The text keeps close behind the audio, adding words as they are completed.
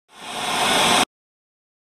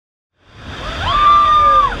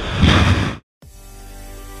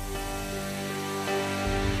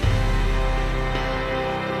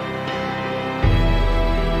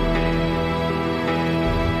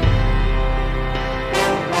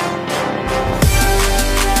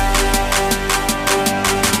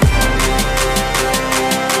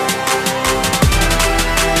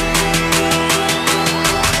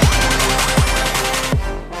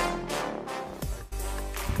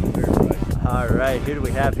All right, who do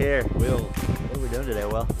we have here? Will. What are we doing today,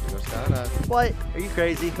 Will? Go skydive. What? Are you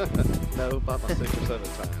crazy? No, about my 6th or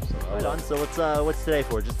 7th time. So Right on. So what's today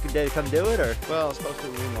for? Just a good day to come do it, or? Well, I was supposed to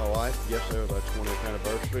meet my wife yesterday was our 20th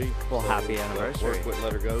anniversary. Well, so happy anniversary. Work wouldn't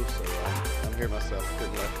let her go, so I'm here myself.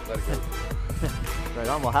 Couldn't let her go. Right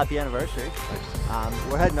on. Well, happy anniversary.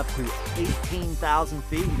 We're heading up to 18,000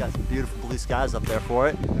 feet. We got some beautiful blue skies up there for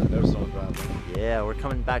it. Yeah, there's no driving. Yeah, we're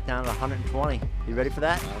coming back down to 120. You ready for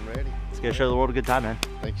that? I'm ready. Let's go show the world a good time, man.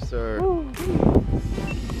 Thank you, sir. Woo.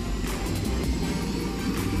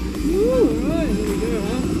 All right, here we go,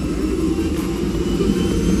 huh?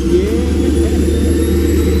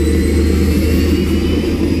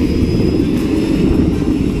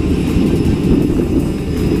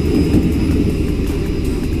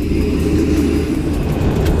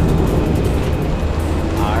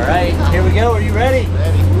 All right, here we go. Are you ready?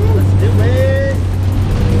 Ready. Let's do it.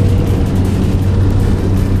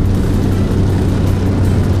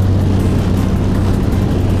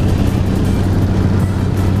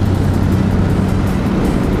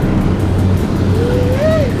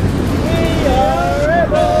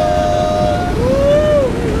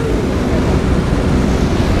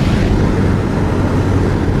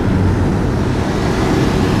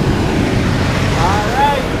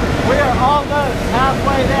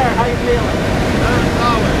 Halfway there, how you feeling?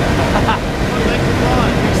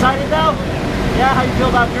 Excited though? Yeah, how you feel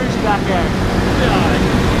about Jersey back there? Yeah.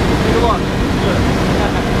 Take a look.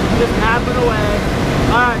 Just napping away.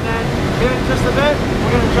 Alright man, here in just a bit,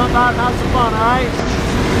 we're gonna jump out and have some fun, alright?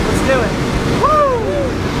 Let's do it. Woo!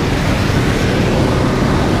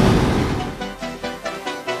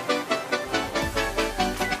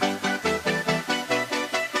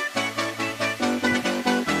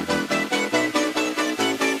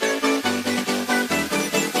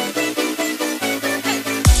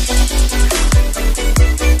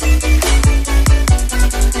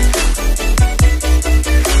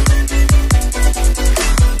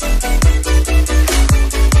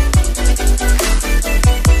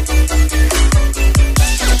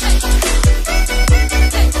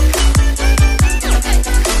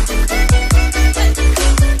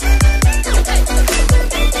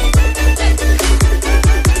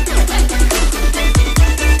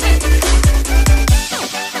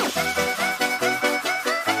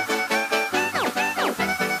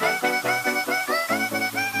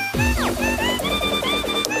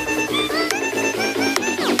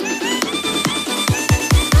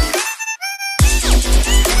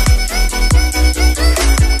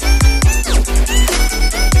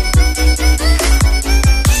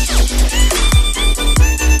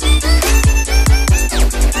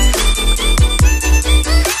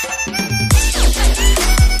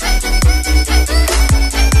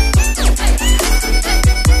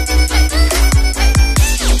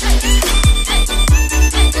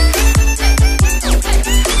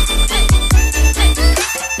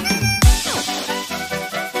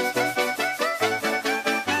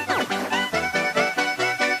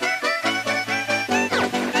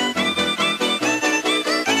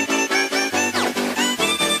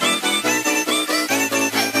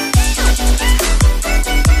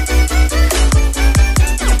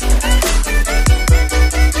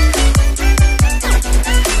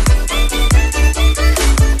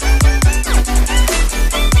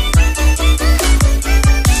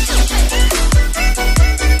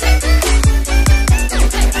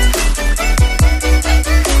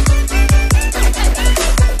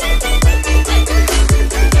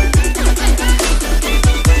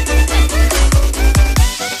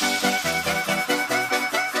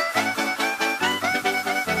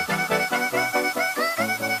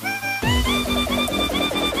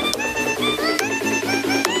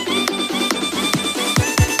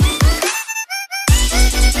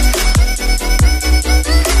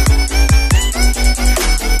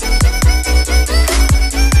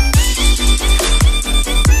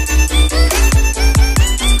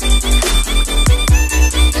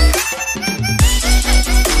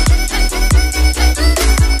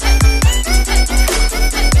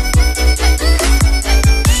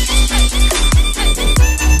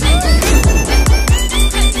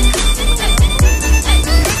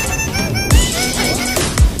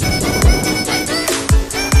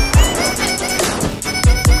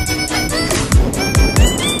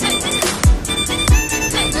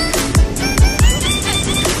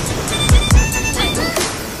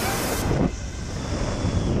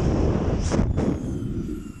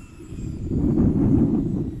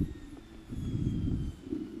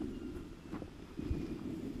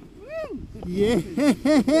 Yeah!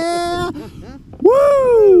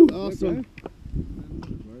 Woo! Awesome.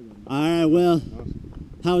 All right, well,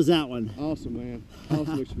 How was that one? Awesome, man.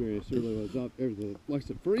 Awesome experience. It really was. Everything, like I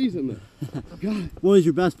said, freezing. God. What was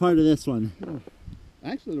your best part of this one?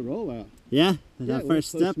 Actually, the rollout. Yeah? That first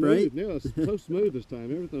step, right? Yeah, it was so smooth this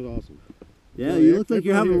time. Everything was awesome. Yeah, you look like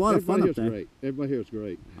you're having a lot of fun up there. Great. Everybody here was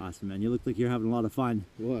great. Awesome, man. You look like you're having a lot of fun.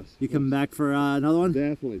 It was. You coming back for another one?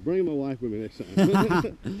 Definitely. Bring my wife with me next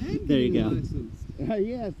time. There you go.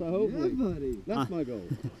 Yes, I hope. Yeah, buddy. That's my goal.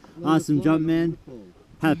 Awesome jump, man.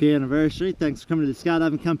 Happy anniversary. Thanks for coming to the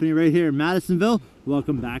Skydiving Company right here in Madisonville.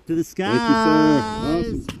 Welcome back to the skies. Thank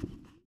you, sir. Awesome.